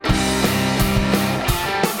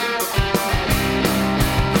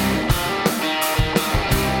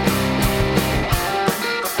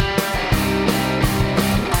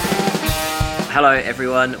Hello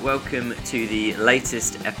everyone, welcome to the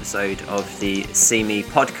latest episode of the See Me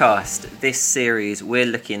podcast. This series we're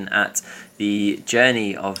looking at the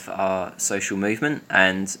journey of our social movement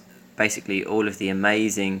and basically all of the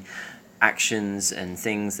amazing actions and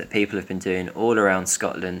things that people have been doing all around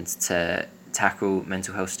Scotland to tackle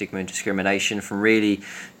mental health stigma and discrimination from really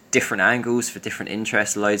different angles for different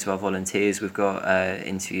interests. Loads of our volunteers we've got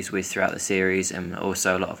interviews with throughout the series, and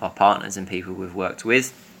also a lot of our partners and people we've worked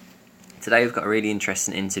with. Today we've got a really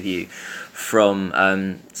interesting interview from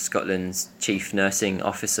Scotland's Chief Nursing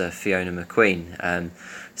Officer, Fiona McQueen.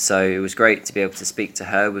 So it was great to be able to speak to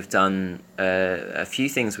her. We've done a few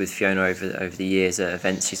things with Fiona over the years at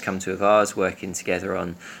events she's come to of ours, working together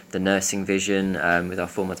on the nursing vision with our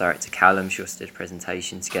former director Callum. She also did a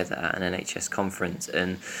presentation together at an NHS conference,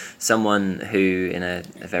 and someone who in a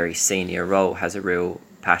very senior role has a real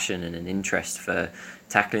passion and an interest for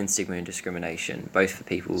tackling stigma and discrimination, both for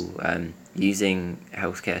people using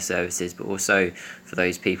healthcare services, but also for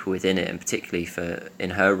those people within it, and particularly in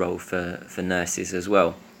her role for nurses as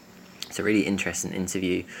well. It's a really interesting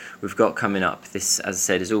interview we've got coming up. This, as I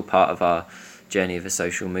said, is all part of our Journey of a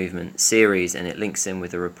Social Movement series, and it links in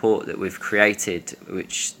with a report that we've created,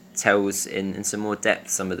 which tells in some more depth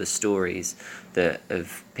some of the stories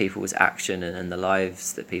of people's action and the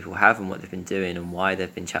lives that people have and what they've been doing and why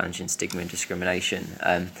they've been challenging stigma and discrimination.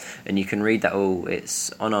 And you can read that all.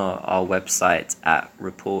 It's on our website at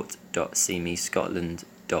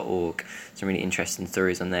report.seemescotland.org. Some really interesting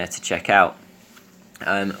stories on there to check out.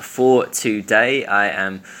 For today, I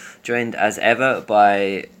am joined as ever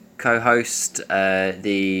by co-host,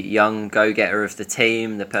 the young go-getter of the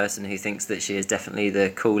team, the person who thinks that she is definitely the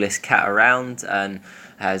coolest cat around, and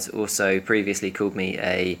has also previously called me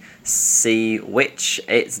a sea witch.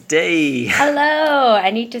 It's Dee. Hello.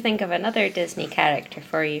 I need to think of another Disney character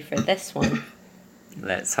for you for this one.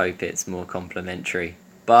 Let's hope it's more complimentary,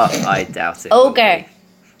 but I doubt it. Ogre.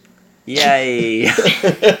 Yay.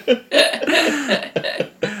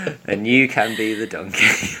 And you can be the donkey.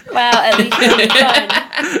 Well, at least I'm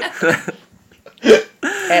fun.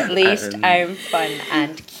 At least I'm fun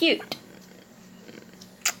and cute.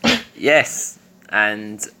 Yes,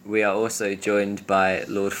 and we are also joined by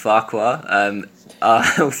Lord Farquhar, our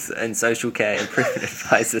health and social care improvement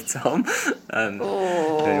advisor, Tom. If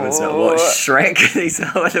anyone's not watched Shrek, he's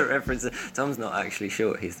what a reference. Tom's not actually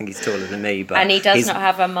short. I think he's taller than me, but and he does not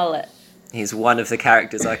have a mullet. He's one of the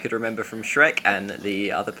characters I could remember from Shrek, and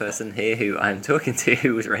the other person here who I'm talking to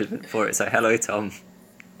who was relevant for it. So hello, Tom.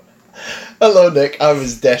 Hello, Nick. I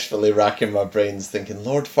was desperately racking my brains thinking,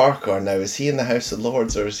 Lord Farquhar now, is he in the House of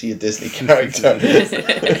Lords or is he a Disney character?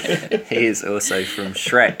 He is also from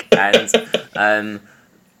Shrek. And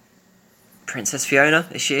Princess Fiona,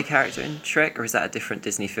 is she a character in Shrek, or is that a different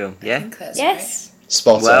Disney film? Yeah? Yes. Right.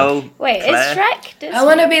 Spot on. Wait, Claire? is Shrek Disney? I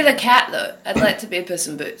want to be the cat, though. I'd like to be Puss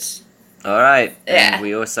in Boots. All right. Yeah. And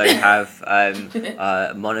we also have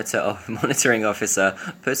monitoring officer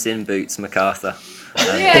Puss in Boots MacArthur.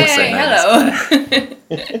 Yay, hello.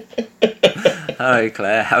 Hello,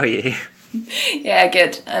 Claire. How are you? Yeah,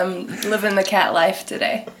 good. I'm living the cat life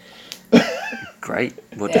today. Great.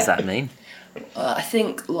 What does that mean? Well, I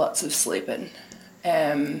think lots of sleeping.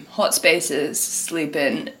 Hot spaces,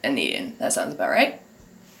 sleeping, and eating. That sounds about right.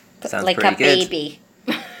 Sounds like pretty a good. baby.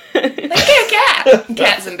 Like a cat.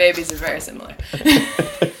 Cats and babies are very similar.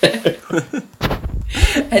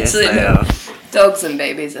 Actually, Yes, they no. are. Dogs and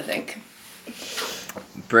babies, I think.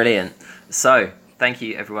 Brilliant. So, thank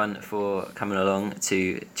you everyone for coming along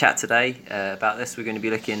to chat today about this. We're going to be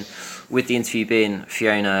looking, with the interview being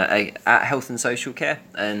Fiona, at health and social care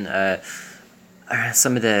and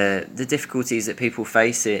some of the difficulties that people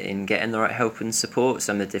face in getting the right help and support,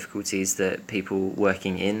 some of the difficulties that people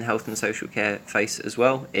working in health and social care face as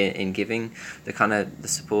well in giving the kind of the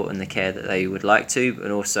support and the care that they would like to,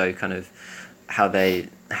 and also kind of how they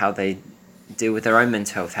deal with their own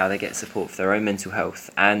mental health, how they get support for their own mental health,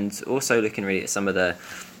 and also looking really at some of the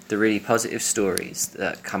really positive stories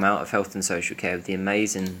that come out of health and social care, with the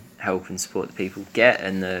amazing help and support that people get,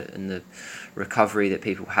 and the recovery that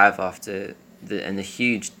people have after and the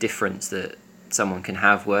huge difference that someone can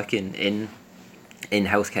have working in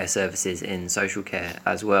healthcare services, in social care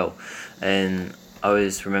as well. And I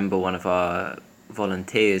always remember one of our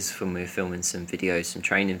volunteers when we were filming some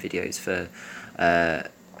training videos for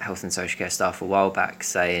health and social care staff a while back,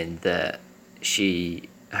 saying that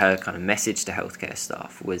her kind of message to healthcare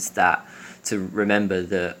staff was that to remember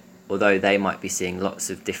that although they might be seeing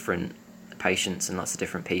lots of different patients and lots of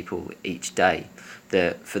different people each day,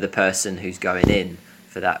 that for the person who's going in,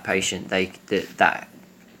 for that patient, that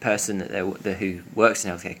person who works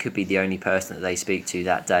in healthcare could be the only person that they speak to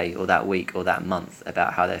that day or that week or that month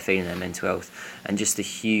about how they're feeling, their mental health, and just the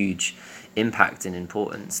huge impact and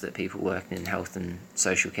importance that people working in health and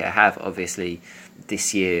social care have. Obviously,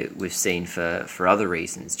 this year we've seen for other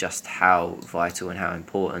reasons just how vital and how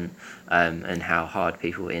important and how hard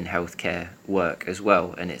people in healthcare work as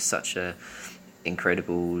well, and it's such a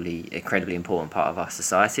incredibly important part of our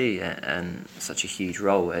society, and such a huge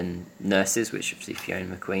role. And nurses, which obviously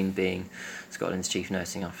Fiona McQueen, being Scotland's chief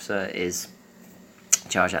nursing officer, is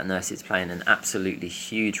charged at nurses playing an absolutely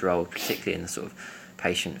huge role, particularly in the sort of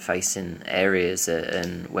patient-facing areas,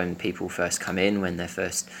 and when people first come in, when they're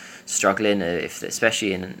first struggling,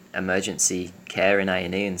 especially in emergency care in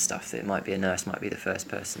A&E and stuff, it might be a nurse, might be the first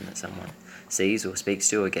person that someone sees or speaks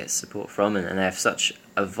to or gets support from, and they have such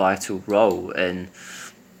a vital role. And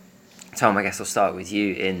Tom, I guess I'll start with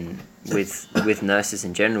you with nurses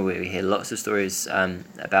in general. We hear lots of stories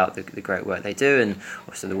about the great work they do, and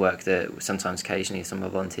also the work that sometimes, occasionally, some of our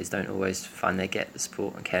volunteers don't always find they get the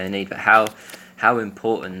support and care they need. But how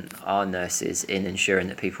important are nurses in ensuring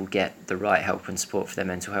that people get the right help and support for their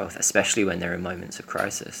mental health, especially when they're in moments of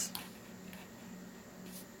crisis?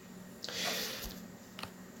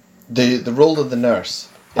 The role of the nurse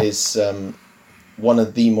is one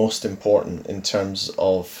of the most important in terms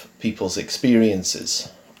of people's experiences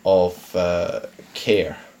of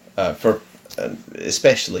care,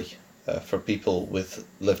 especially for people with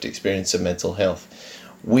lived experience of mental health.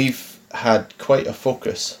 We've had quite a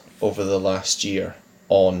focus over the last year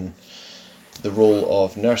on the role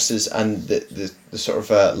of nurses and the sort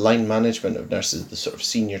of line management of nurses, the sort of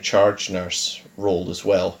senior charge nurse role as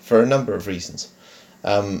well, for a number of reasons.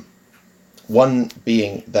 One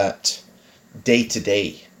being that day to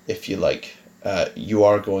day, if you like, you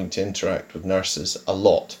are going to interact with nurses a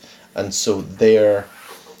lot, and so their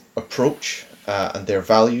approach and their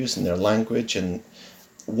values and their language and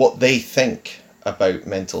what they think about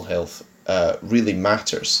mental health really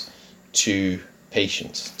matters to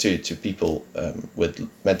patients, to people with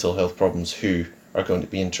mental health problems who are going to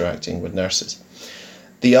be interacting with nurses.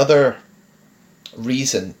 The other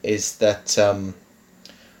reason is that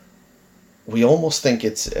we almost think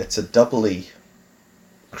it's a doubly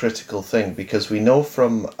critical thing, because we know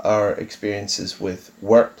from our experiences with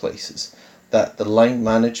workplaces that the line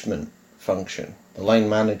management function, the line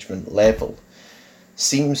management level,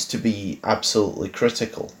 seems to be absolutely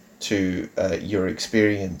critical to your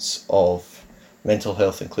experience of mental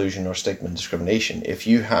health inclusion or stigma and discrimination. If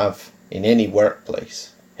you have in any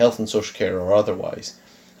workplace, health and social care or otherwise,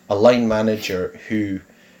 a line manager who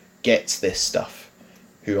gets this stuff,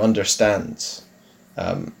 who understands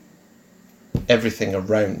everything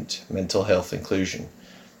around mental health inclusion,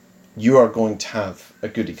 you are going to have a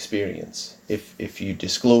good experience. If you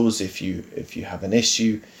disclose, if you have an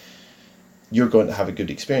issue, you're going to have a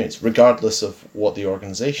good experience, regardless of what the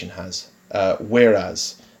organisation has.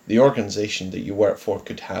 Whereas the organisation that you work for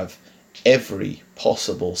could have every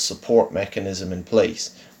possible support mechanism in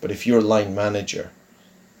place, but if your line manager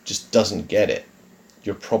just doesn't get it,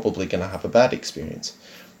 you're probably going to have a bad experience.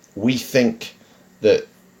 We think that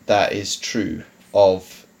that is true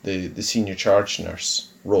of the senior charge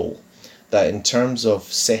nurse role, that in terms of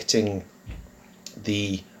setting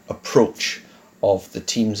the approach of the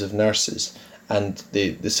teams of nurses and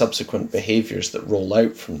the subsequent behaviours that roll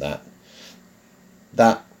out from that,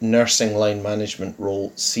 that nursing line management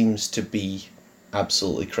role seems to be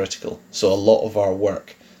absolutely critical. So a lot of our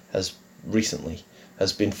work has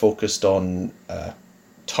been focused on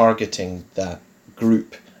targeting that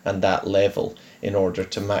group and that level in order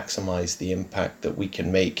to maximise the impact that we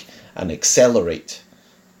can make and accelerate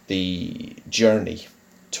the journey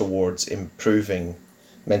towards improving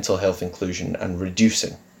mental health inclusion and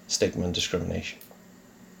reducing stigma and discrimination.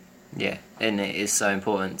 Yeah, and it is so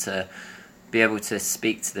important to be able to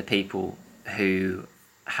speak to the people who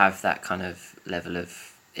have that kind of level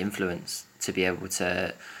of influence, to be able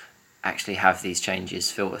to actually have these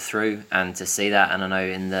changes filter through and to see that. And I know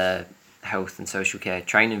in the health and social care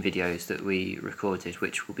training videos that we recorded,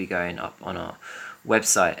 which will be going up on our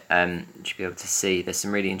website, you should be able to see there's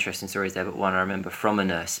some really interesting stories there, but one I remember from a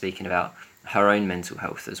nurse speaking about her own mental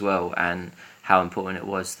health as well, and how important it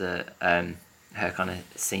was that her kind of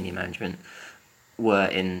senior management were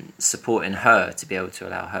in supporting her to be able to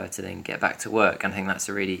allow her to then get back to work. And I think that's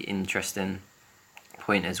a really interesting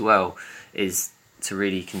point as well, is to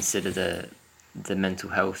really consider the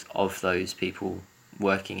mental health of those people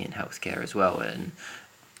working in healthcare as well.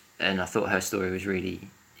 And I thought her story was really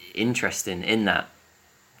interesting in that.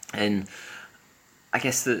 And I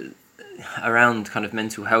guess that around kind of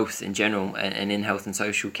mental health in general and in health and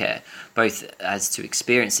social care, both as to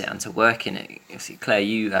experience it and to work in it. Obviously, Claire,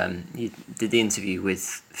 you did the interview with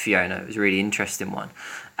Fiona. It was a really interesting one,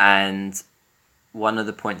 and one of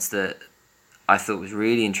the points that I thought was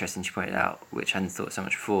really interesting she pointed out, which I hadn't thought so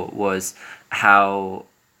much before, was how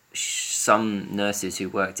some nurses who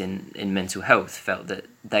worked in mental health felt that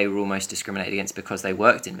they were almost discriminated against because they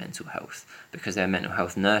worked in mental health, because they were mental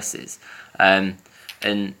health nurses. And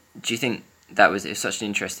do you think that was such an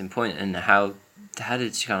interesting point? And how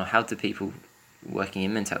do people working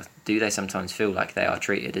in mental health, do they sometimes feel like they are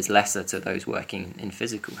treated as lesser to those working in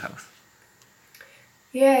physical health?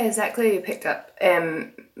 Yeah, exactly. You picked up.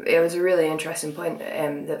 It was a really interesting point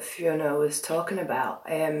that Fiona was talking about.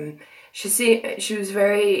 She was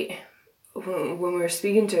very, when we were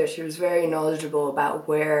speaking to her, she was very knowledgeable about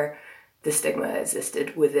where the stigma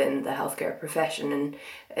existed within the healthcare profession. And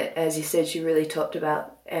as you said, she really talked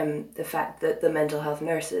about the fact that the mental health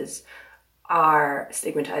nurses are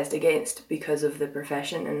stigmatized against because of the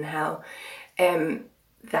profession, and how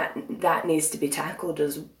that needs to be tackled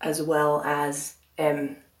as well as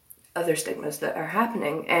other stigmas that are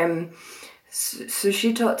happening. So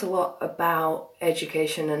she talked a lot about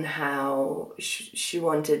education and how she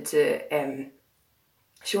wanted to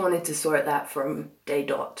sort that from day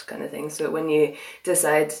dot kind of thing. So when you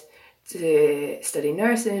decide to study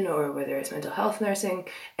nursing, or whether it's mental health nursing,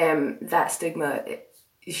 that stigma,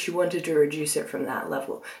 she wanted to reduce it from that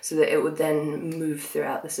level so that it would then move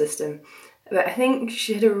throughout the system. But I think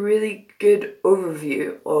she had a really good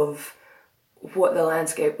overview of what the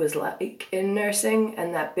landscape was like in nursing,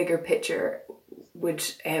 and that bigger picture would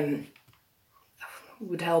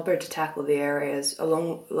help her to tackle the areas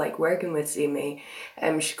along, like working with CME.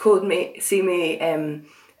 She called CME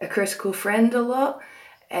a critical friend a lot,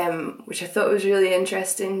 which I thought was really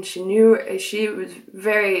interesting. She was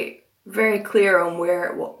very, very clear on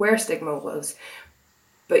where stigma was,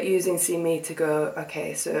 but using CME to go,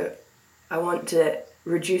 okay, so I want to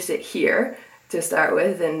reduce it here to start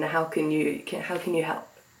with, and how can you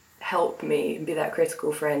help me be that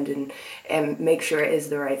critical friend and make sure it is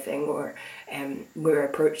the right thing, or we're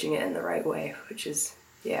approaching it in the right way, which is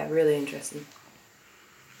really interesting.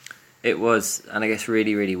 It was, and I guess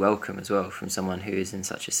really, really welcome as well from someone who is in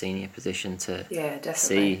such a senior position to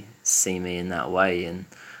see me in that way. And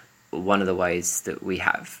one of the ways that we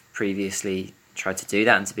have previously tried to do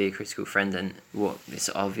that and to be a critical friend, and what is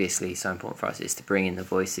obviously so important for us, is to bring in the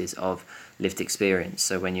voices of lived experience.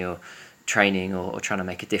 So when you're training or trying to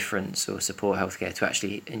make a difference or support healthcare, to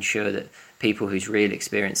actually ensure that people whose real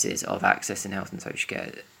experiences of accessing health and social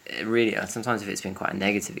care, really, sometimes if it's been quite a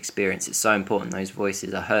negative experience, it's so important those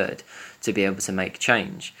voices are heard to be able to make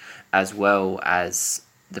change, as well as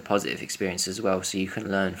the positive experience as well, so you can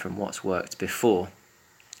learn from what's worked before.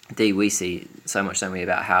 Indeed, we see so much, don't we,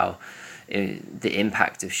 about how the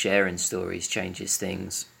impact of sharing stories changes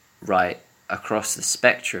things right across the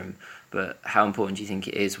spectrum. But how important do you think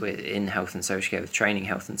it is in health and social care, with training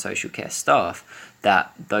health and social care staff,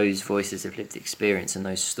 that those voices of lived experience and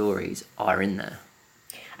those stories are in there?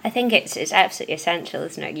 I think it's absolutely essential,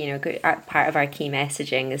 isn't it? Part of our key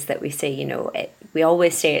messaging is that we say, we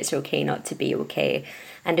always say it's okay not to be okay.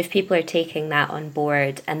 And if people are taking that on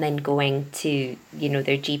board and then going to, their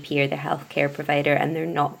GP or their healthcare provider, and they're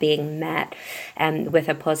not being met with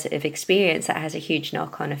a positive experience, that has a huge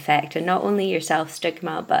knock-on effect. And not only your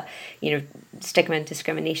self-stigma, but, stigma and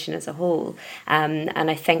discrimination as a whole. And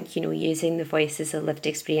I think, using the voices of lived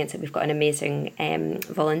experience, that we've got an amazing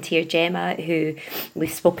volunteer, Gemma, who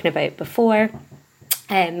we've spoken about before.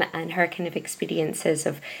 And her kind of experiences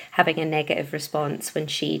of having a negative response when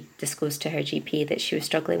she disclosed to her GP that she was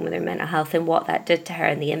struggling with her mental health, and what that did to her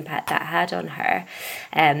and the impact that had on her,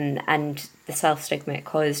 and the self-stigma it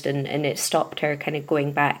caused, and it stopped her kind of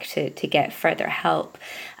going back to get further help.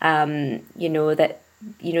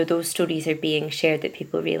 Those stories are being shared, that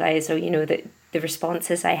people realise, that the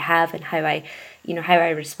responses I have and how I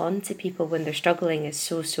respond to people when they're struggling is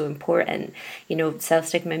so important.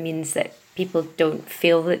 Self-stigma means that people don't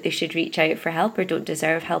feel that they should reach out for help or don't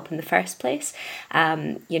deserve help in the first place.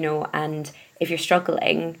 And if you're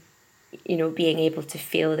struggling, being able to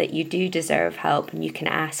feel that you do deserve help and you can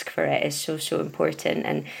ask for it is so important.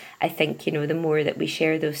 And I think, the more that we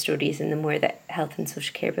share those stories, and the more that health and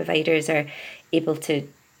social care providers are able to,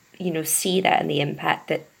 see that and the impact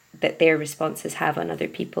that their responses have on other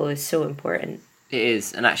people, is so important. It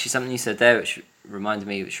is. And actually something you said there, which reminded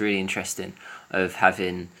me, which is really interesting, of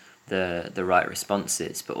having the right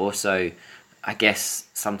responses, but also I guess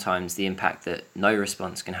sometimes the impact that no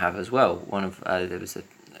response can have as well. There was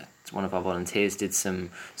one of our volunteers did some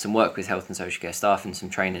work with health and social care staff and some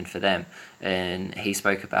training for them, and he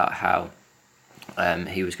spoke about how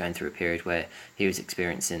he was going through a period where he was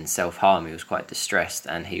experiencing self-harm. He was quite distressed,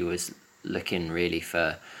 and he was looking really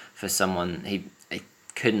for someone. He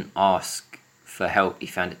couldn't ask for help. He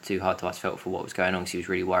found it too hard to ask for help for what was going on, because he was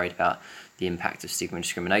really worried about the impact of stigma and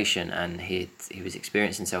discrimination, and he was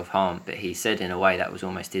experiencing self-harm. But he said, in a way, that was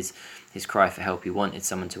almost his cry for help. He wanted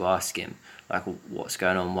someone to ask him, like, what's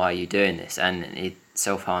going on, why are you doing this? And he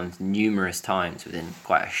self-harmed numerous times within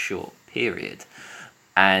quite a short period,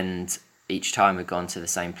 and each time had gone to the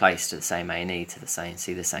same place, to the same A&E,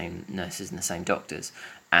 see the same nurses and the same doctors,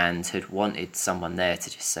 and had wanted someone there to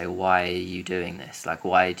just say, why are you doing this? Like,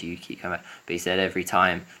 why do you keep coming back? But he said every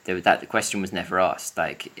time the question was never asked.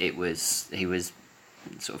 Like, he was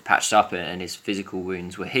sort of patched up and his physical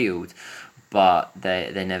wounds were healed, but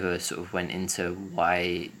they never sort of went into,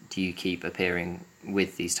 why do you keep appearing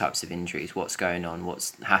with these types of injuries? What's going on?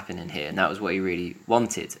 What's happening here? And that was what he really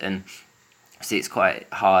wanted. And see, it's quite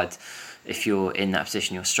hard if you're in that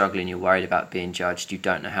position, you're struggling, you're worried about being judged, you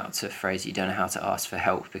don't know how to phrase it, you don't know how to ask for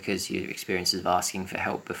help, because your experiences of asking for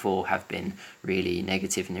help before have been really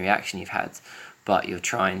negative in the reaction you've had, but you're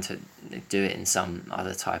trying to do it in some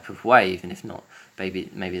other type of way, even if not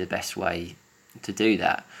maybe the best way to do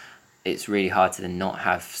that. It's really hard to then not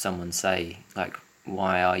have someone say, like,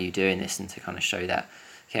 why are you doing this, and to kind of show that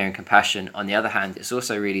care and compassion. On the other hand, it's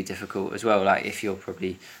also really difficult as well. Like, if you're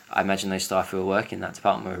I imagine those staff who were working in that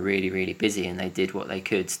department were really, really busy, and they did what they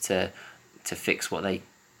could to fix what they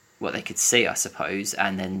could see, I suppose,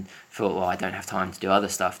 and then thought, well, I don't have time to do other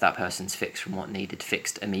stuff. That person's fixed from what needed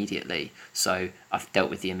fixed immediately, so I've dealt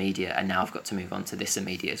with the immediate, and now I've got to move on to this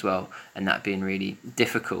immediate as well, and that being really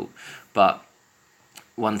difficult. But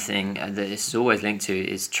one thing that this is always linked to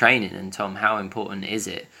is training. And Tom, how important is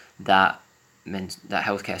it that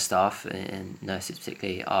healthcare staff and nurses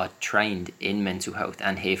particularly are trained in mental health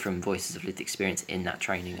and hear from voices of lived experience in that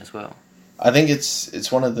training as well? I think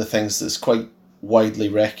it's one of the things that's quite widely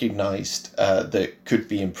recognised that could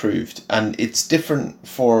be improved, and it's different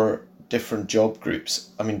for different job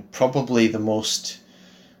groups. I mean, probably the most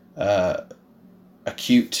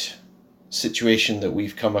acute situation that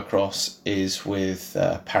we've come across is with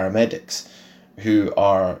paramedics, who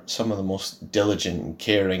are some of the most diligent,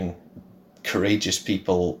 caring, courageous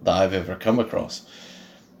people that I've ever come across.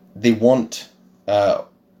 They want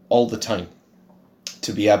all the time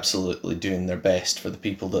to be absolutely doing their best for the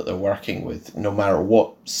people that they're working with, no matter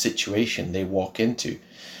what situation they walk into.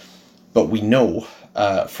 But we know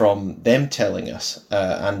from them telling us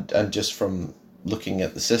and just from looking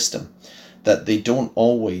at the system that they don't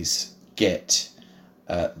always get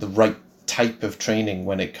the right type of training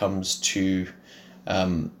when it comes to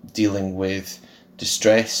dealing with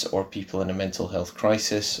distress, or people in a mental health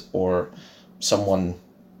crisis, or someone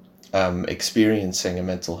experiencing a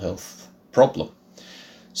mental health problem.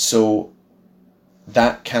 So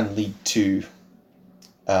that can lead to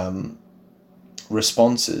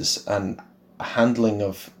responses and handling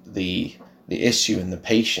of the issue in the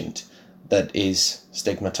patient that is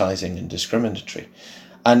stigmatizing and discriminatory.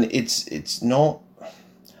 And it's not,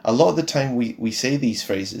 a lot of the time we say these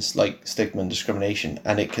phrases like stigma and discrimination,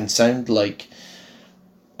 and it can sound like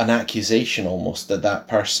an accusation almost that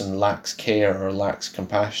person lacks care or lacks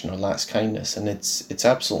compassion or lacks kindness, and it's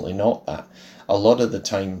absolutely not that. A lot of the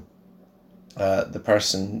time the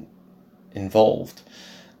person involved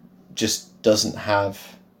just doesn't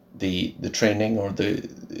have the training or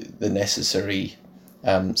the necessary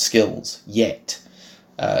skills yet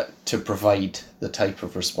to provide the type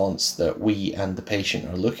of response that we and the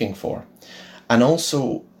patient are looking for. And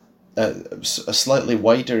also a slightly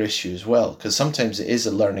wider issue as well, because sometimes it is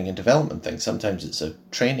a learning and development thing, sometimes it's a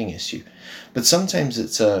training issue, but sometimes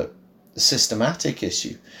it's a systematic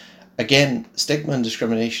issue. Again, stigma and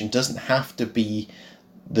discrimination doesn't have to be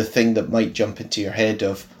the thing that might jump into your head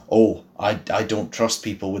of, oh, I don't trust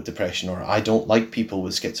people with depression, or I don't like people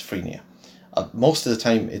with schizophrenia. Most of the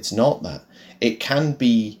time it's not that. It can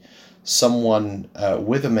be someone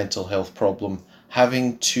with a mental health problem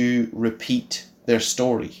having to repeat their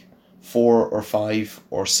story 4 or 5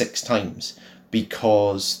 or 6 times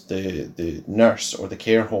because the nurse or the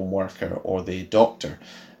care home worker or the doctor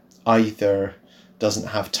either doesn't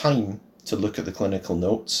have time to look at the clinical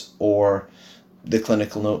notes, or the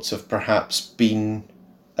clinical notes have perhaps been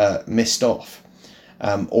missed off,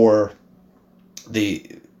 or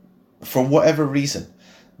for whatever reason,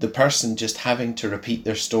 the person just having to repeat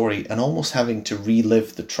their story and almost having to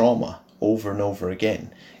relive the trauma over and over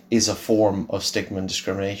again is a form of stigma and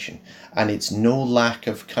discrimination. And it's no lack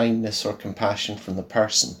of kindness or compassion from the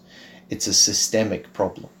person. It's a systemic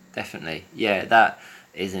problem. Definitely. Yeah, that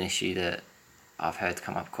is an issue that I've heard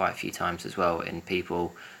come up quite a few times as well, in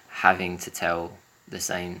people having to tell the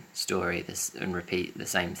same story and repeat the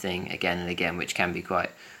same thing again and again, which can be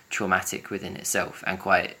quite traumatic within itself and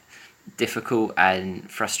quite difficult and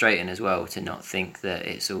frustrating as well, to not think that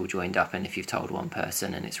it's all joined up, and if you've told one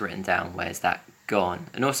person and it's written down, where's that gone?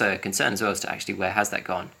 And also a concern as well as to actually, where has that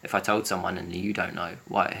gone? If I told someone and you don't know,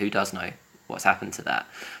 who does know what's happened to that?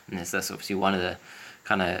 And that's obviously one of the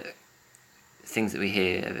kind of things that we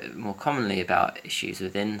hear more commonly about issues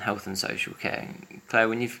within health and social care. And Claire,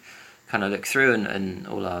 when you've kind of looked through and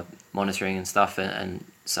all our monitoring and stuff, and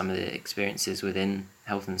some of the experiences within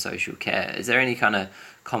health and social care, is there any kind of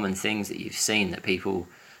common things that you've seen that people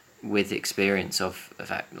with experience of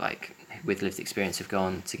that, like with lived experience, have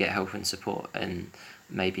gone to get help and support and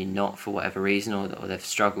maybe not for whatever reason, or they've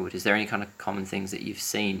struggled? Is there any kind of common things that you've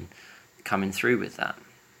seen coming through with that?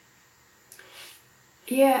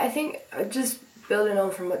 Yeah, I think just building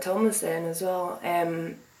on from what Tom was saying as well,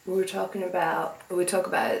 we talk about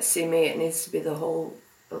at CME, it needs to be the whole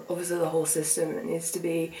system. It needs to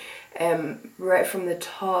be right from the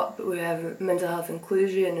top. We have mental health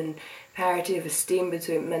inclusion and parity of esteem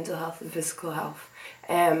between mental health and physical health.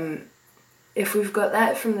 If we've got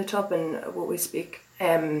that from the top, and what we speak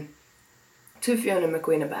to Fiona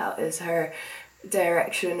McQueen about is her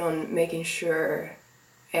direction on making sure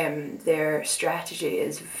their strategy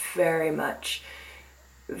is very much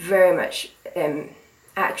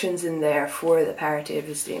actions in there for the parity of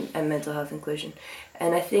esteem and mental health inclusion.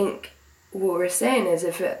 And I think what we're saying is,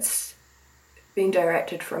 if it's being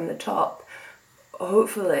directed from the top,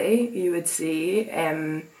 hopefully you would see,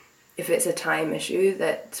 if it's a time issue,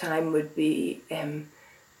 that time would be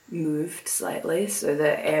moved slightly, so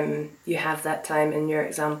that you have that time in your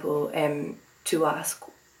example to ask,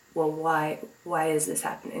 well, why is this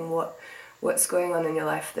happening? What's going on in your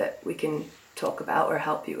life that we can talk about or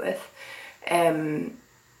help you with? And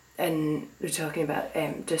we're talking about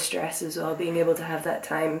distress as well, being able to have that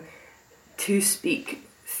time to speak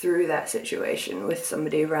through that situation with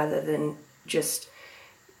somebody, rather than just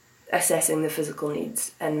assessing the physical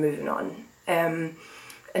needs and moving on.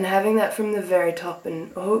 And having that from the very top,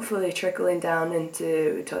 and hopefully trickling down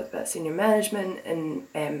into, we talked about senior management,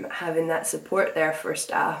 and having that support there for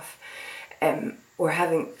staff, or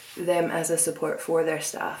having them as a support for their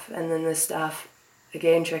staff, and then the staff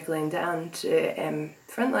again trickling down to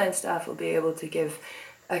frontline staff will be able to give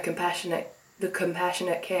the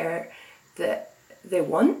compassionate care that they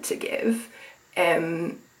want to give,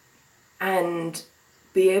 and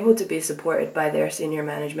be able to be supported by their senior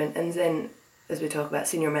management. And then, as we talk about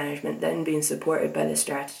senior management, then being supported by the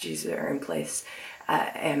strategies that are in place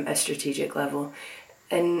at a strategic level.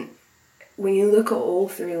 And when you look at all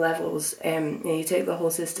three levels, and you take the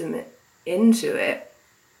whole system into it,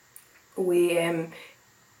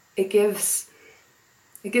 it gives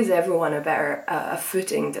everyone a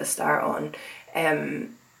footing to start on,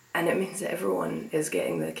 and it means that everyone is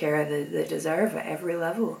getting the care that they deserve at every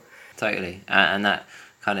level. Totally, and that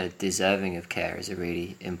kind of deserving of care is a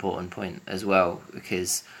really important point as well,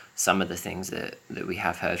 because some of the things that we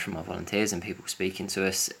have heard from our volunteers and people speaking to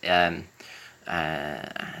us, as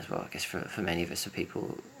well, I guess for many of us, for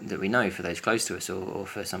people that we know, for those close to us, or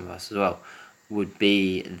for some of us as well, would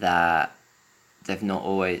be that they've not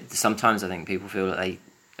always, sometimes I think people feel that they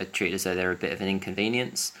are treated as though they're a bit of an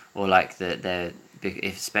inconvenience, or like that they're,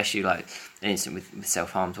 especially like an incident with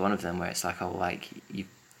self-harm's one of them, where it's like, oh, like, you've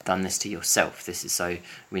done this to yourself, this is, so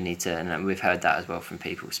we need to, and we've heard that as well from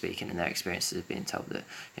people speaking in their experiences of being told that,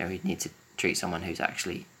 you know, we need to treat someone who's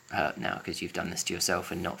actually hurt now because you've done this to yourself,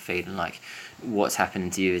 and not feeling like what's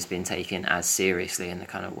happened to you has been taken as seriously, and the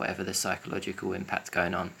kind of whatever the psychological impact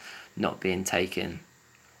going on not being taken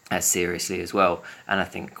as seriously as well. And I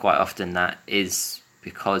think quite often that is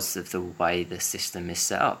because of the way the system is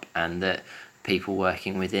set up, and that people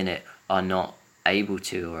working within it are not able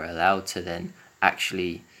to or allowed to then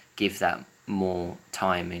actually give that more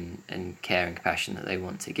time and care and compassion that they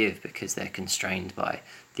want to give, because they're constrained by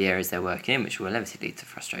the areas they're working in, which will inevitably lead to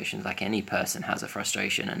frustrations. Like any person has a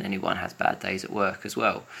frustration, and anyone has bad days at work as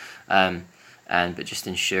well. But just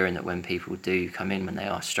ensuring that when people do come in, when they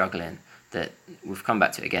are struggling, that we've come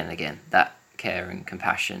back to it again and again, that care and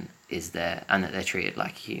compassion is there, and that they're treated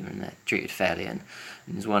like a human, they're treated fairly. And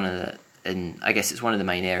it's one of the, and I guess it's one of the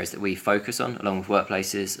main areas that we focus on, along with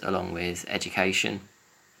workplaces, along with education,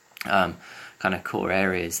 kind of core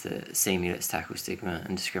areas that CME lets tackle stigma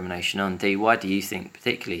and discrimination on. Dee, why do you think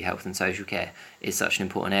particularly health and social care is such an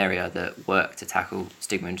important area that work to tackle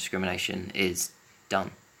stigma and discrimination is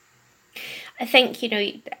done? I think, you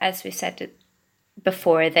know, as we said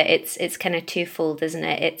before that it's kind of twofold, isn't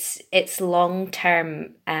it? It's long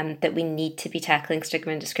term that we need to be tackling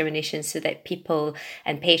stigma and discrimination so that people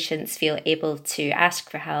and patients feel able to ask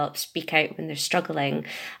for help, speak out when they're struggling,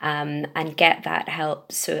 and get that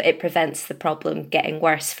help, so it prevents the problem getting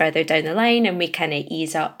worse further down the line, and we kind of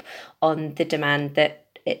ease up on the demand that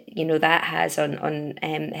that has on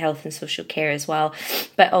health and social care as well.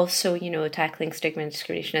 But also, tackling stigma and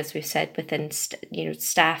discrimination, as we've said, within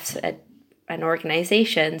staff and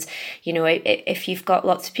organisations. If you've got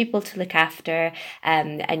lots of people to look after,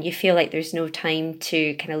 and you feel like there's no time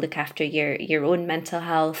to kind of look after your own mental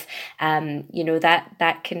health,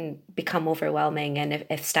 that can become overwhelming. And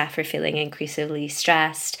if staff are feeling increasingly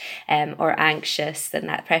stressed or anxious, then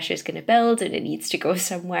that pressure is going to build and it needs to go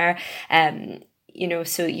somewhere.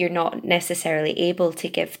 So you're not necessarily able to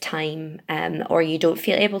give time, or you don't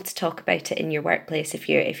feel able to talk about it in your workplace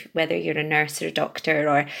whether you're a nurse or a doctor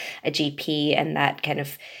or a GP, and that kind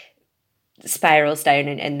of spirals down,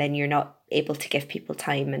 and then you're not able to give people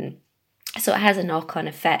time, and so it has a knock-on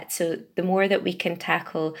effect. So the more that we can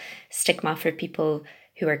tackle stigma for people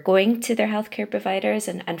who are going to their healthcare providers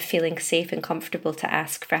and feeling safe and comfortable to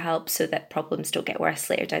ask for help so that problems don't get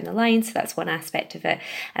worse later down the line. So that's one aspect of it.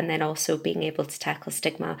 And then also being able to tackle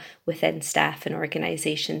stigma within staff and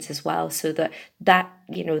organisations as well, so that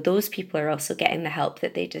those people are also getting the help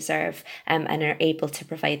that they deserve, and are able to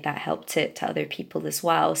provide that help to other people as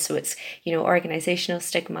well. So it's, organisational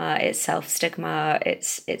stigma, it's self-stigma,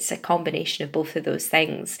 it's a combination of both of those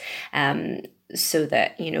things, so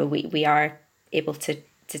that, we are able to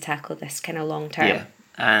tackle this kind of long term. Yeah,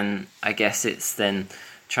 and I guess it's then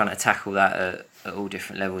trying to tackle that at all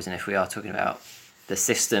different levels. And if we are talking about the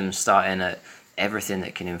system, starting at everything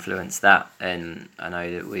that can influence that, and I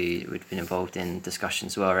know that we've been involved in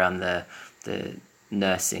discussions as well around the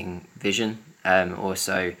nursing vision,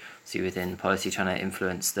 also see within policy trying to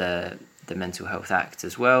influence the Mental Health Act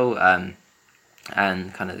as well,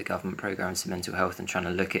 and kind of the government programs for mental health, and trying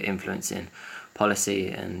to look at influencing policy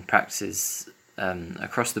and practices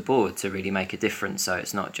across the board to really make a difference. So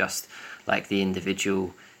it's not just like the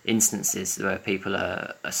individual instances where people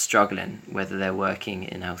are struggling, whether they're working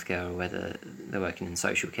in healthcare or whether they're working in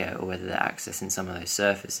social care or whether they're accessing some of those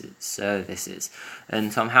services.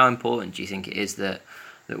 And Tom, how important do you think it is that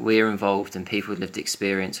we're involved and people with lived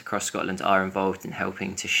experience across Scotland are involved in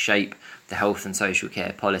helping to shape the health and social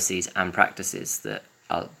care policies and practices that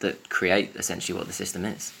create essentially what the system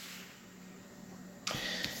is?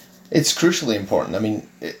 It's crucially important. I mean,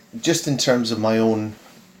 just in terms of my own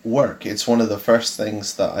work, it's one of the first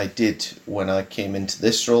things that I did when I came into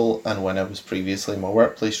this role, and when I was previously in my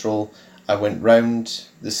workplace role. I went round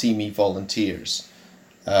the CME volunteers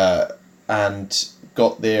and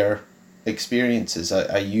got their experiences.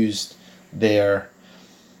 I used their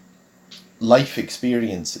life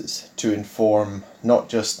experiences to inform not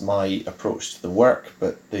just my approach to the work,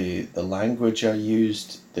 but the language I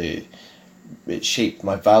used. It shaped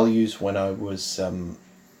my values when I was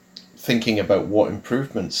thinking about what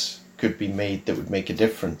improvements could be made that would make a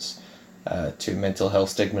difference to mental health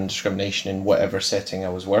stigma and discrimination in whatever setting I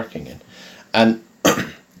was working in. And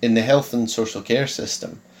in the health and social care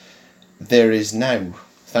system, there is now,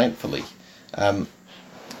 thankfully, a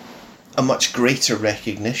much greater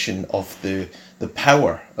recognition of the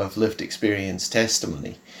power of lived experience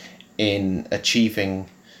testimony in achieving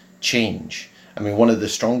change. I mean, one of the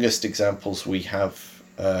strongest examples we have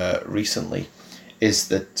recently is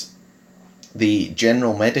that the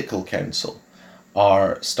General Medical Council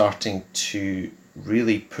are starting to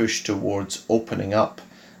really push towards opening up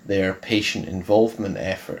their patient involvement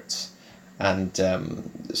efforts and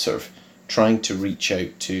sort of trying to reach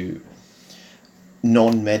out to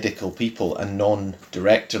non-medical people and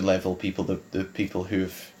non-director level people, the people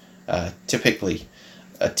who've typically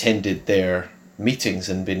attended their meetings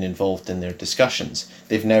and been involved in their discussions.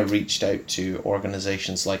 They've now reached out to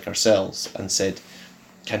organisations like ourselves and said,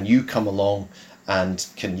 can you come along and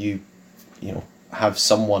can you have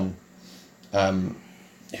someone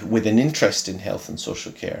with an interest in health and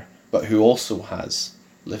social care, but who also has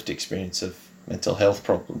lived experience of mental health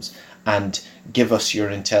problems, and give us your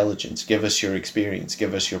intelligence, give us your experience,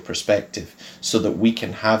 give us your perspective, so that we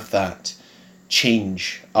can have that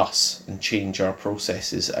change us and change our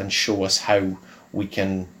processes and show us how we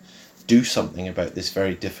can do something about this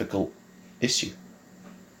very difficult issue.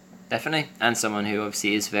 Definitely, and someone who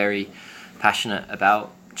obviously is very passionate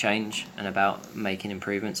about change and about making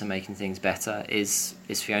improvements and making things better is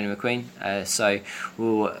Fiona McQueen. So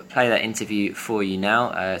we'll play that interview for you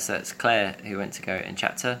now. So it's Claire who went to go and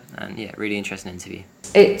chat to her, and yeah, really interesting interview.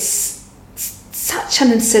 It's such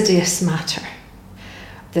an insidious matter,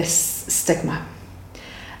 this stigma.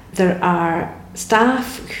 There are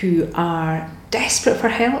staff who are desperate for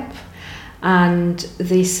help, and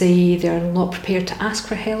they say they're not prepared to ask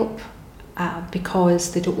for help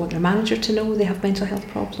because they don't want their manager to know they have mental health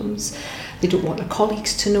problems. They don't want their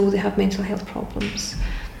colleagues to know they have mental health problems.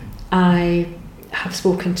 I have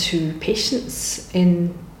spoken to patients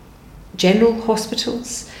in general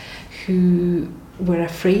hospitals who were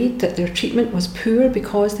afraid that their treatment was poor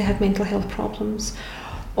because they had mental health problems,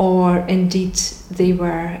 or indeed they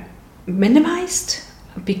were minimised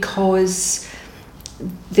because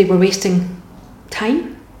they were wasting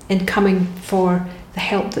time in coming for the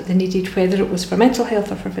help that they needed, whether it was for mental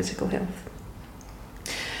health or for physical health.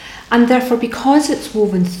 And therefore, because it's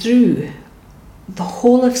woven through the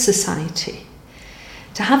whole of society,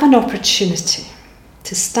 to have an opportunity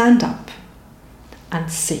to stand up and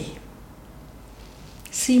say,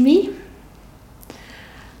 see me,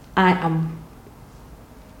 I am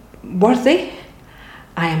worthy,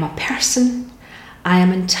 I am a person, I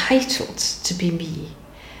am entitled to be me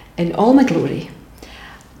in all my glory,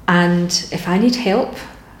 and if I need help,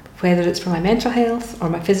 whether it's for my mental health or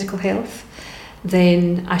my physical health,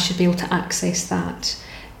 then I should be able to access that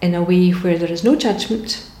in a way where there is no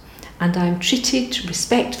judgment and I'm treated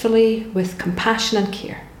respectfully with compassion and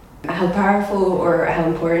care. How powerful or how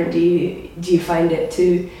important do you find it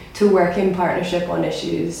to work in partnership on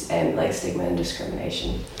issues like stigma and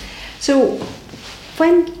discrimination? So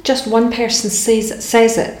when just one person says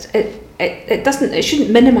it shouldn't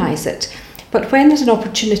minimise it, but when there's an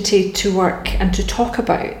opportunity to work and to talk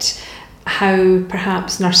about how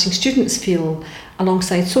perhaps nursing students feel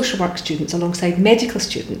alongside social work students, alongside medical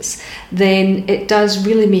students, then it does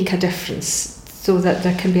really make a difference so that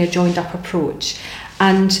there can be a joined up approach.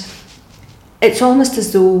 And it's almost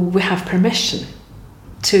as though we have permission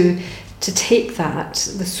to take that,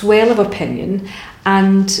 the swell of opinion,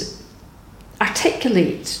 and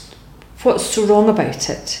articulate what's so wrong about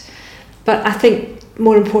it. But I think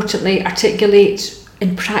more importantly, articulate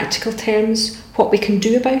in practical terms what we can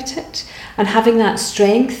do about it. And having that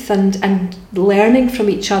strength and learning from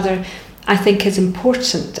each other, I think, is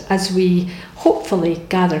important as we hopefully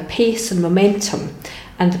gather pace and momentum.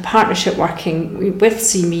 And the partnership working with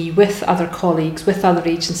CME, with other colleagues, with other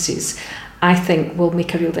agencies, I think will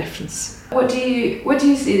make a real difference. What do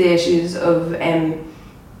you see the issues of the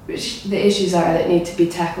issues are that need to be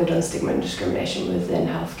tackled on stigma and discrimination within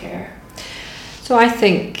healthcare? So I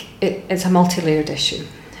think it's a multi-layered issue.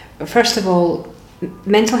 First of all,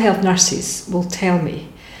 mental health nurses will tell me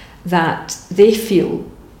that they feel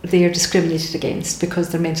they are discriminated against because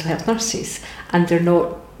they're mental health nurses and they're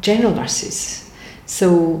not general nurses.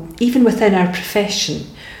 So even within our profession,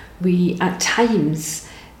 we at times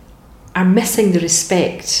are missing the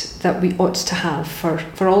respect that we ought to have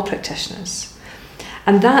for all practitioners.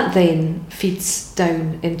 And that then feeds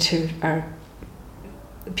down into our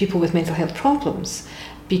people with mental health problems,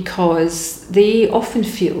 because they often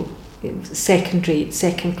feel second rate,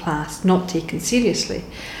 second class, not taken seriously.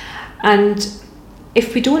 And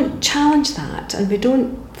if we don't challenge that and we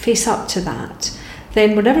don't face up to that,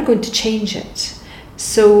 then we're never going to change it.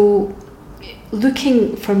 So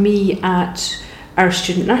looking for me at our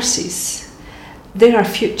student nurses, they're our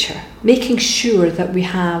future, making sure that we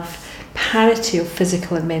have parity of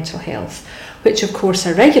physical and mental health, which of course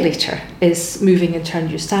our regulator is moving into our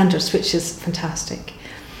new standards, which is fantastic.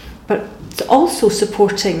 But also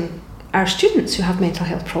supporting our students who have mental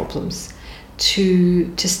health problems to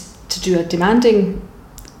do a demanding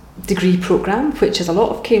degree programme, which has a lot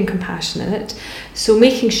of care and compassion in it. So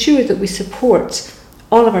making sure that we support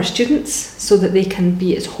all of our students so that they can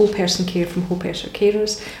be as whole person care from whole person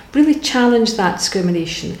carers, really challenge that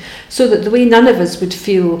discrimination so that the way none of us would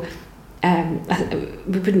feel,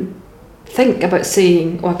 we wouldn't think about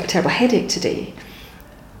saying, oh, I've got a terrible headache today.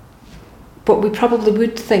 But we probably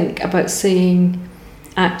would think about saying,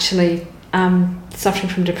 actually, I'm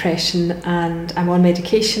suffering from depression and I'm on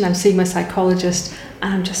medication, I'm seeing my psychologist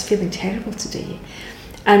and I'm just feeling terrible today.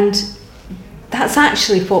 And that's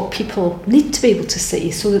actually what people need to be able to say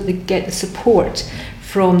so that they get the support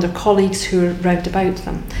from their colleagues who are round about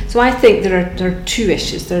them. So I think there are two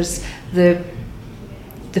issues. There's the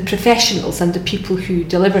professionals and the people who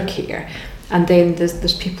deliver care, and then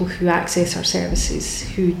there's people who access our services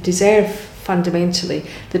who deserve fundamentally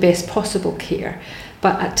the best possible care,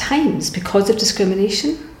 but at times because of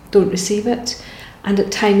discrimination don't receive it, and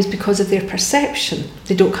at times because of their perception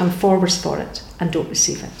they don't come forwards for it and don't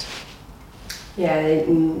receive it.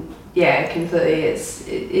 Yeah, completely. It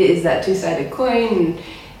is that two-sided coin.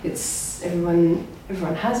 It's everyone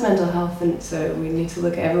has mental health, and so we need to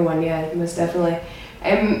look at everyone. Yeah, most definitely.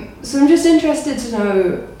 So I'm just interested to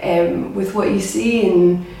know, with what you see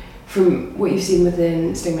in from what you've seen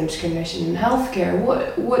within stigma and discrimination in healthcare,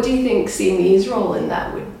 what do you think CME's role in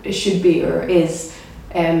that should be or is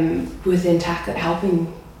within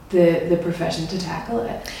helping the profession to tackle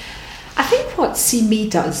it? I think what CME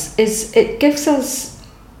does is it gives us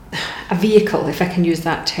a vehicle, if I can use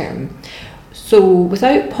that term. So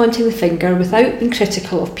without pointing the finger, without being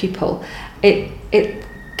critical of people, it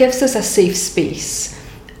gives us a safe space,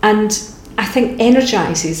 and I think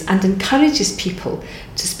energises and encourages people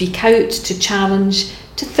to speak out, to challenge,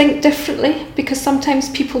 to think differently, because sometimes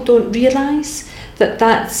people don't realise that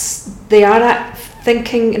they are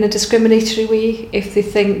thinking in a discriminatory way if they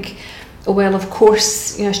think, oh well, of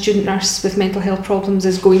course, a student nurse with mental health problems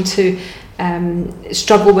is going to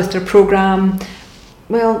struggle with their programme.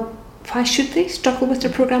 Well, why should they struggle with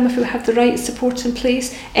their programme if we have the right support in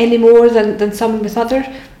place any more than someone with other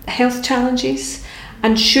health challenges?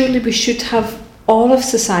 And surely we should have all of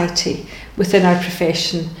society within our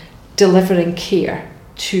profession delivering care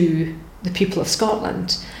to the people of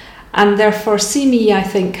Scotland. And therefore CME, I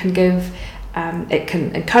think, can give, it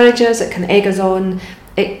can encourage us, it can egg us on,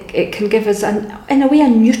 it can give us, in a way, a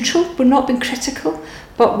neutral. We're not being critical,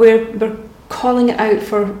 but we're calling it out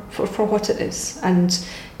for what it is, and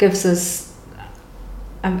gives us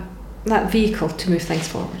that vehicle to move things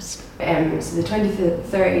forwards. So the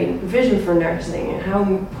 2030 vision for nursing, how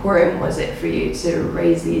important was it for you to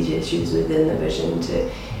raise these issues within the vision, to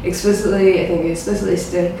explicitly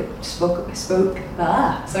speak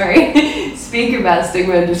about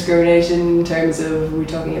stigma and discrimination in terms of, we're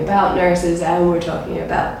talking about nurses and we're talking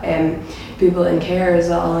about people in care as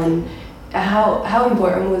well, and how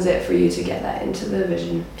important was it for you to get that into the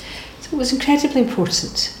vision? So it was incredibly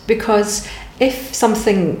important, because if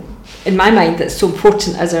something, in my mind, that's so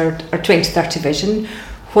important as our 2030 vision,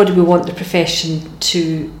 what do we want the profession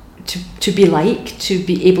to be like, to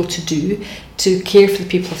be able to do, to care for the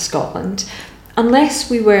people of Scotland, unless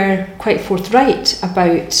we were quite forthright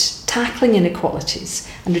about tackling inequalities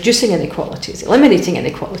and reducing inequalities, eliminating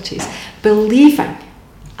inequalities,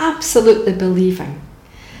 absolutely believing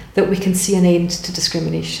that we can see an end to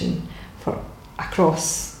discrimination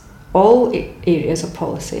across all areas of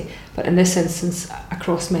policy, but in this instance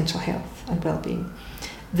across mental health and well-being,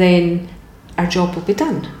 then our job will be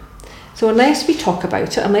done. So unless we talk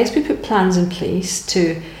about it, unless we put plans in place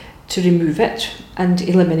to remove it and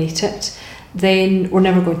eliminate it, then we're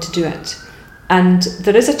never going to do it. And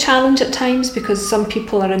there is a challenge at times, because some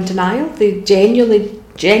people are in denial. They genuinely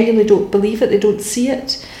don't believe it, they don't see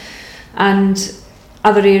it. And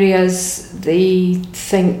other areas, they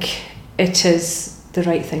think it is the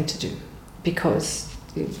right thing to do, because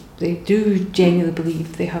they do genuinely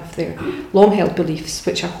believe they have their long-held beliefs,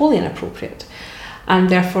 which are wholly inappropriate. And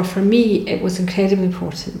therefore, for me, it was incredibly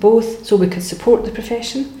important, both so we could support the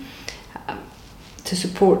profession, to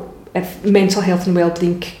support mental health and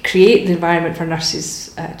well-being, create the environment for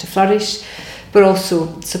nurses to flourish, but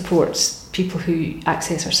also support people who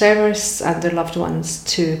access our service and their loved ones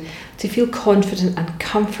to feel confident and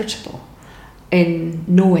comfortable in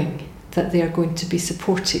knowing that they are going to be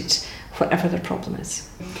supported, whatever their problem is.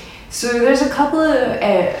 So there's a couple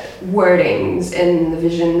of wordings in the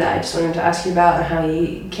vision that I just wanted to ask you about, and how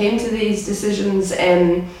you came to these decisions.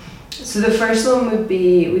 So the first one would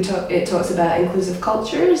be, it talks about inclusive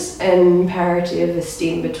cultures and parity of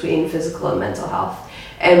esteem between physical and mental health,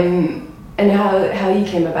 and how you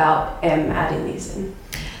came about adding these in.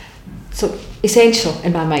 So essential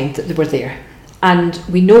in my mind that they were there, and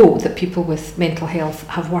we know that people with mental health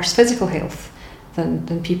have worse physical health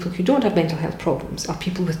than people who don't have mental health problems, or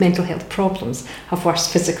people with mental health problems have worse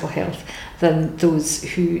physical health than those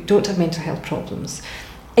who don't have mental health problems.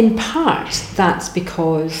 In part, that's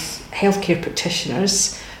because healthcare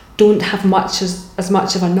practitioners don't have as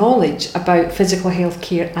much of a knowledge about physical health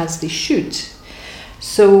care as they should.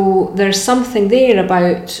 So there's something there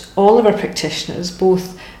about all of our practitioners,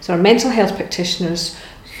 both our mental health practitioners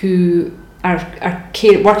who are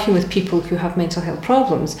working with people who have mental health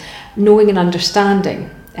problems, knowing and understanding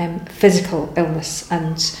physical illness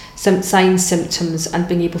and signs, symptoms, and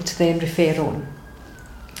being able to then refer on.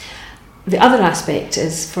 The other aspect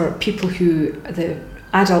is for people the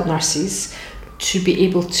adult nurses, to be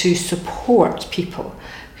able to support people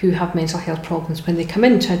who have mental health problems when they come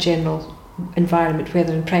into a general environment,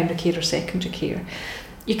 whether in primary care or secondary care.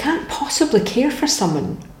 You can't possibly care for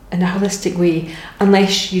someone in a holistic way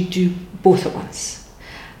unless you do both at once.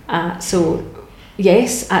 So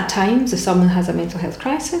yes, at times if someone has a mental health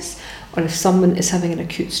crisis, or if someone is having an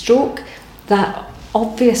acute stroke, that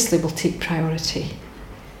obviously will take priority.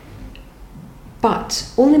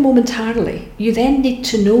 But only momentarily. You then need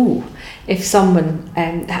to know if someone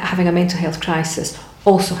having a mental health crisis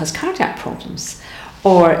also has cardiac problems,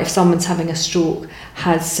 or if someone's having a stroke,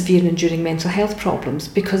 has severe and enduring mental health problems,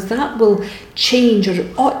 because that will change, or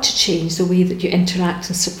it ought to change, the way that you interact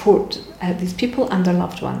and support these people and their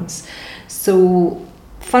loved ones. So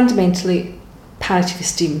fundamentally, palliative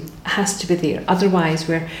esteem has to be there. Otherwise,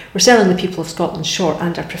 we're selling the people of Scotland short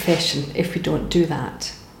and our profession if we don't do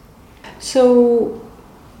that. So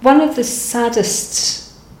one of the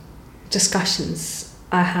saddest discussions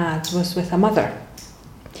I had was with a mother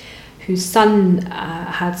whose son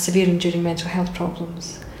had severe and enduring mental health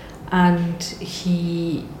problems, and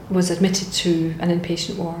he was admitted to an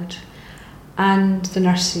inpatient ward, and the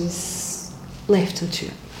nurses left him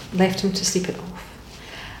to sleep it off,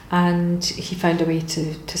 and he found a way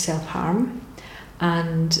to self-harm,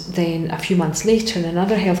 and then a few months later in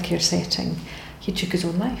another healthcare setting he took his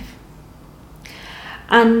own life.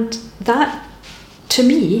 And that, to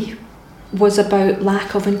me, was about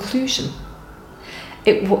lack of inclusion.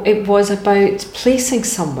 It was about placing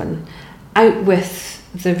someone out with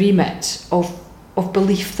the remit of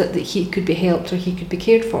belief that he could be helped or he could be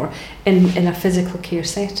cared for in a physical care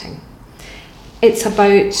setting. It's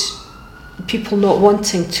about people not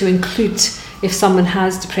wanting to include, if someone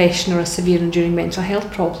has depression or a severe and enduring mental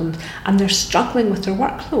health problem and they're struggling with their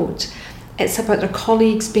workload. It's about their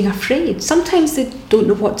colleagues being afraid. Sometimes they don't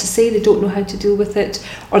know what to say, they don't know how to deal with it,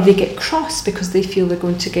 or they get cross because they feel they're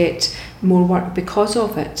going to get more work because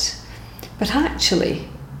of it. But actually,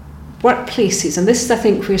 workplaces, and this is I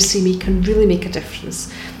think where CME can really make a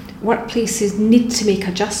difference, workplaces need to make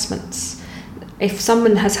adjustments. If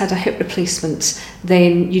someone has had a hip replacement,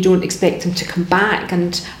 then you don't expect them to come back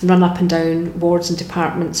and run up and down wards and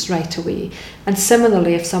departments right away. And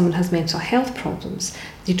similarly, if someone has mental health problems,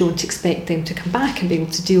 you don't expect them to come back and be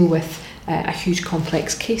able to deal with a huge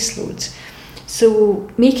complex caseload. So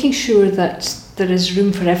making sure that there is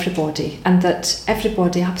room for everybody and that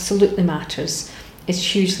everybody absolutely matters is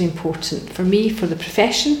hugely important for me, for the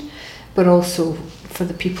profession, but also for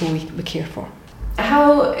the people we care for.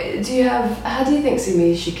 How do you think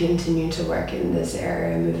CME should continue to work in this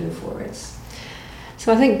area moving forwards?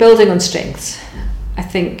 So I think building on strengths. I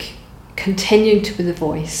think continuing to be the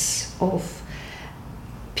voice of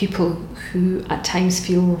people who at times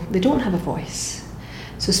feel they don't have a voice.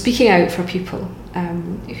 So speaking out for people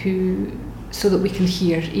so that we can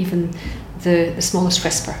hear even the smallest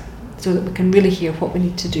whisper, so that we can really hear what we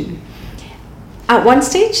need to do. At one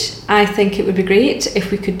stage, I think it would be great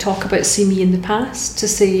if we could talk about CME in the past, to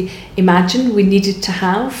say, imagine we needed to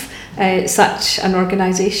have such an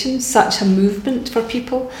organisation, such a movement for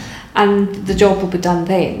people, and the job will be done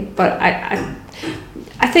then. But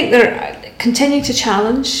I think they're continuing to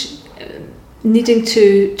challenge, needing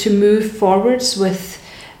to move forwards with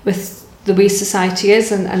the way society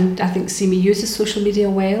is, and I think CME uses social media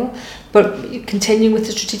well, but continuing with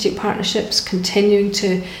the strategic partnerships, continuing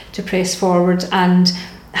to press forward and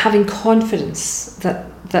having confidence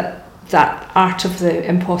that art of the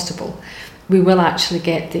impossible, we will actually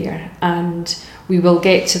get there, and we will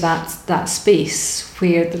get to that space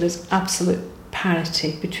where there is absolute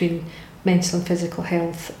parity between mental and physical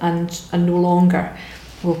health, and no longer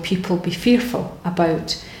will people be fearful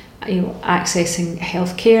about accessing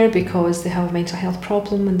healthcare because they have a mental health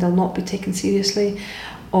problem and they'll not be taken seriously,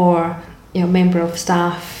 or a member of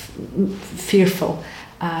staff fearful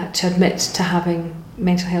to admit to having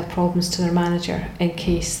mental health problems to their manager in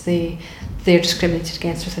case they're discriminated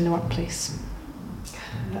against within the workplace.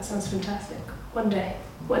 That sounds fantastic. One day.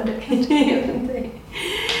 One day.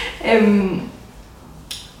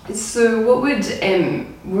 So what would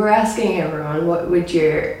we're asking everyone, what would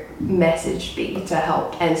your message be to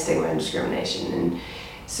help end stigma and discrimination? And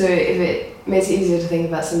so if it makes it easier to think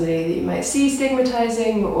about somebody that you might see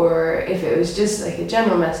stigmatizing, or if it was just like a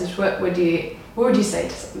general message, what would you say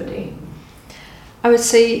to somebody? I would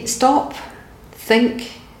say stop,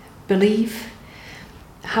 think, believe,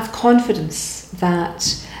 have confidence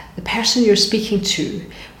that the person you're speaking to,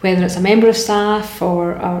 whether it's a member of staff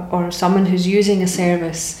or someone who's using a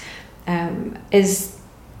service, is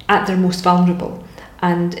at their most vulnerable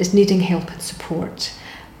and is needing help and support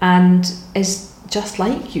and is just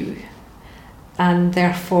like you, and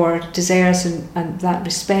therefore deserves and that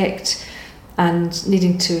respect, and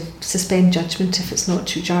needing to suspend judgment if it's not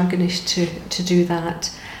too jargonish to do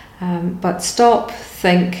that. But stop,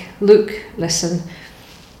 think, look, listen,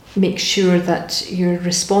 make sure that you're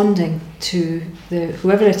responding to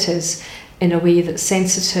whoever it is in a way that's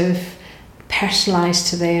sensitive, personalised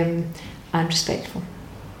to them and respectful.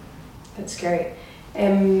 That's great.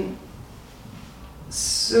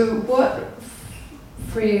 So what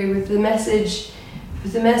for you with the message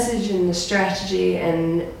and the strategy,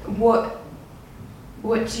 and what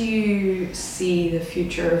What do you see the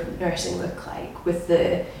future of nursing look like with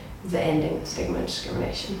the ending of stigma and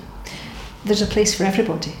discrimination? There's a place for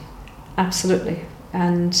everybody, absolutely,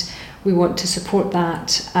 and we want to support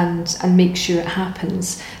that and make sure it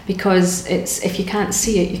happens, because it's, if you can't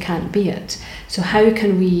see it, you can't be it. So how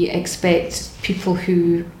can we expect people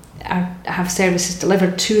who have services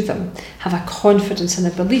delivered to them have a confidence and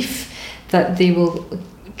a belief that they will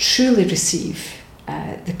truly receive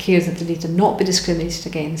the care that they need and not be discriminated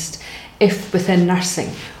against, if within nursing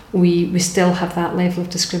we still have that level of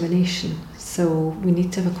discrimination? So we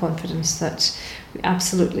need to have a confidence that we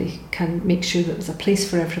absolutely can make sure that there's a place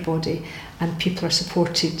for everybody and people are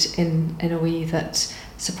supported in a way that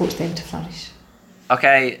supports them to flourish.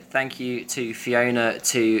 Okay, thank you to Fiona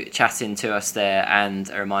to chatting to us there, and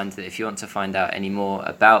a reminder that if you want to find out any more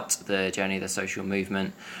about the journey of the social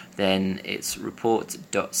movement, then it's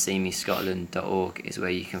report.seemescotland.org is where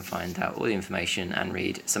you can find out all the information and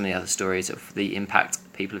read some of the other stories of the impact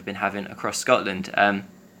people have been having across Scotland.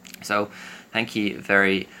 So thank you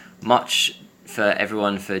very much for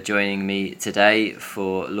everyone for joining me today,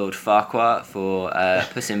 for Lord Farquhar, for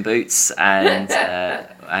Puss in Boots, and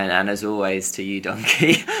as always to you,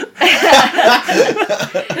 Donkey.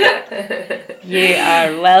 You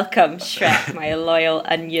are welcome, Shrek, my loyal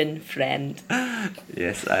onion friend.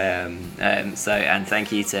 Yes, I am. And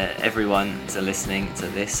thank you to everyone for listening to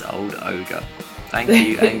this old ogre. Thank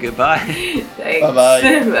you and goodbye. Thanks.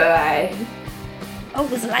 Bye-bye. Bye.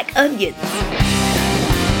 Ogres like onions.